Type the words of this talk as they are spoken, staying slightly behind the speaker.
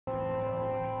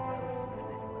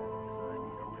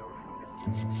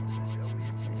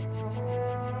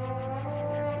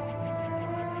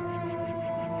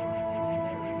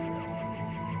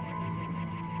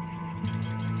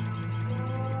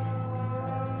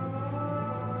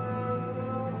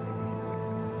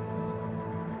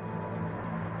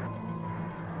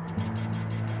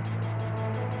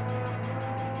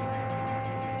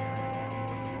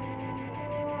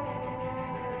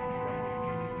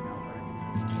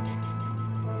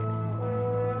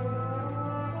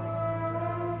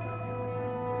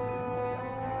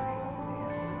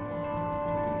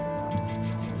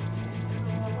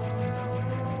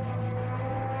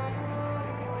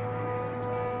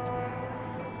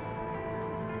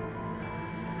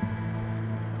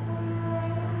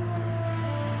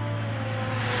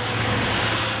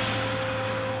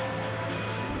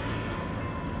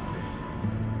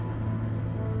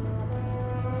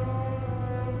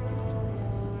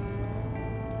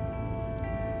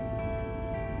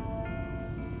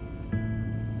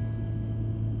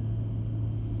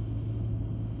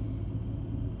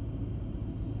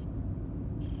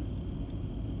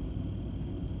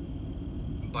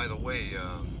By the way,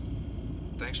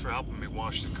 thanks for helping me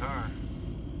wash the car.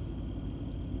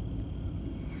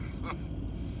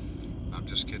 I'm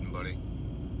just kidding, buddy.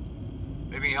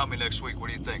 Maybe you can help me next week. What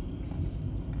do you think?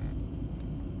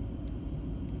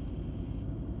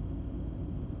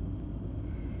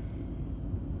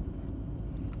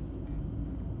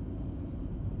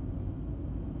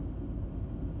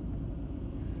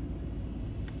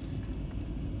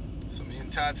 So me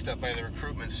and Todd stopped by the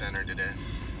recruitment center today.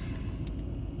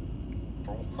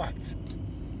 For what?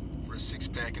 For a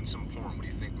six-pack and some porn. What do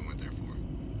you think we went there for?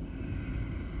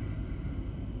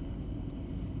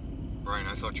 Brian,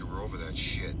 I thought you were over that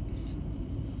shit.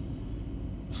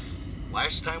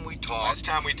 Last time we talked,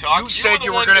 you said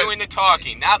you were gonna doing the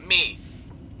talking, not me.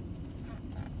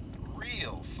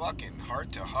 Real fucking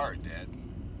heart to heart, Dad.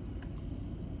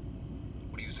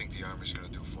 What do you think the Army's gonna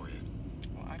do for you?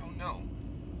 Well, I don't know.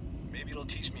 Maybe it'll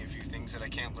teach me a few things that I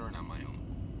can't learn on my own.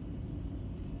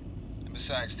 And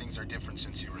besides, things are different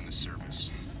since you were in the service.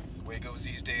 The way it goes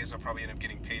these days, I'll probably end up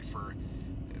getting paid for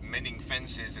mending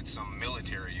fences at some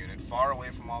military unit far away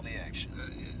from all the action.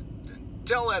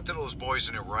 Tell that to those boys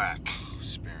in Iraq. Oh,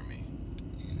 spare me.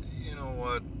 You know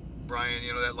what, Brian?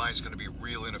 You know that line's going to be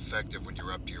real ineffective when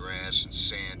you're up to your ass in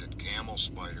sand and camel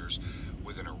spiders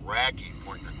with an Iraqi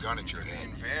pointing a gun at your head.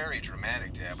 Being very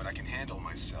dramatic, Dad, but I can handle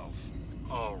myself.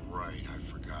 Oh, right. I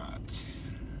forgot.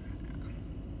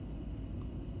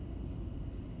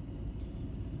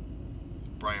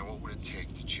 Brian, what would it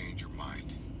take to change your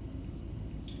mind?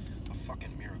 A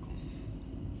fucking miracle.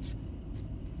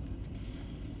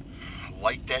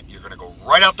 Like that, you're gonna go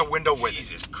right out the window with it.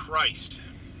 Jesus Christ.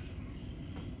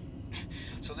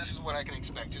 So this is what I can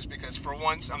expect, just because for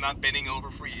once I'm not bending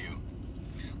over for you.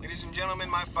 Ladies and gentlemen,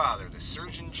 my father, the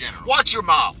Surgeon General. Watch your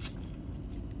mouth!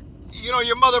 You know,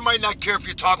 your mother might not care if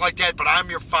you talk like that, but I'm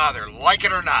your father, like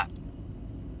it or not.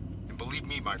 And believe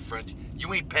me, my friend,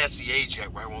 you ain't past the age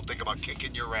yet where I won't think about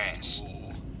kicking your ass.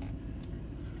 Oh.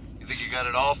 You think you got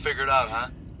it all figured out, huh?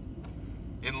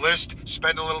 Enlist,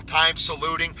 spend a little time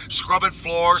saluting, scrubbing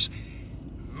floors,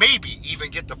 maybe even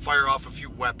get to fire off a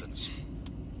few weapons.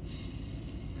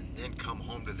 And then come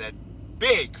home to that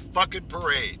big fucking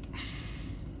parade.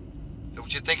 Is that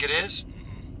what you think it is?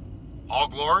 All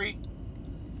glory?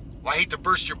 Well, I hate to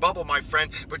burst your bubble, my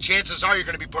friend, but chances are you're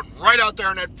going to be put right out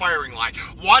there in that firing line,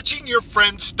 watching your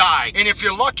friends die. And if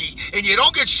you're lucky and you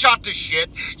don't get shot to shit,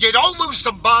 you don't lose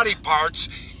some body parts,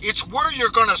 it's where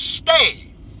you're going to stay.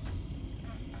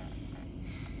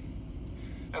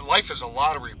 And life is a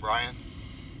lottery, Brian.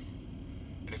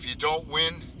 And if you don't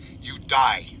win, you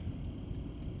die.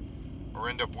 Or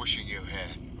end up wishing you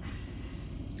had.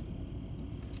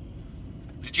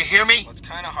 Did you hear me? Well, it's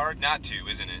kind of hard not to,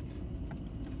 isn't it?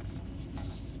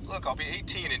 Look, I'll be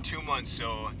 18 in 2 months,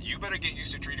 so you better get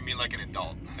used to treating me like an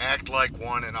adult. Act like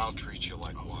one and I'll treat you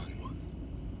like one.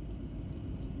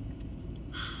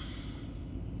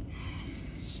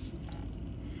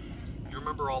 You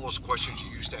remember all those questions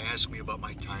you used to ask me about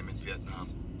my time in Vietnam?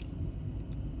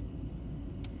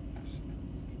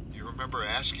 You remember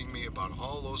asking me about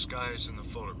all those guys in the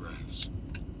photographs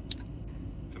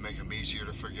to make them easier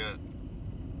to forget?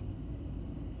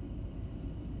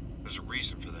 There's a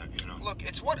reason for that, you know? Look,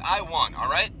 it's what I want, all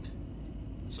right?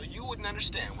 So you wouldn't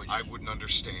understand, would you? I wouldn't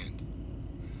understand.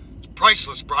 It's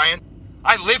priceless, Brian.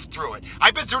 I lived through it.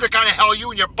 I've been through the kind of hell you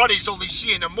and your buddies only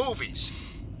see in the movies.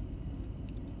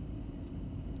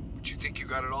 But you think you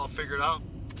got it all figured out?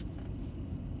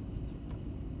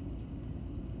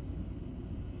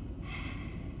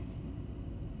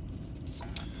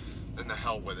 Then the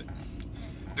hell with it.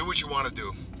 Do what you want to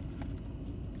do.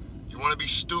 You want to be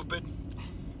stupid?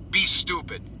 Be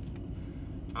stupid.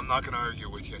 I'm not going to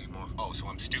argue with you anymore. Oh, so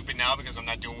I'm stupid now because I'm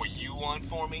not doing what you want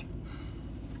for me?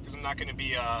 Because I'm not going to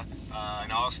be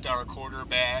an all-star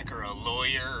quarterback or a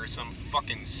lawyer or some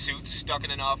fucking suit stuck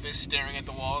in an office staring at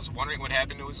the walls wondering what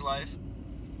happened to his life?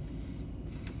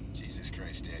 Jesus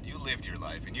Christ, Dad, you lived your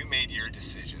life and you made your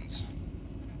decisions.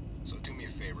 So do me a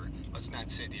favor, let's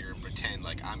not sit here and pretend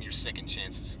like I'm your second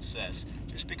chance of success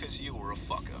just because you were a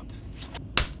fuck-up.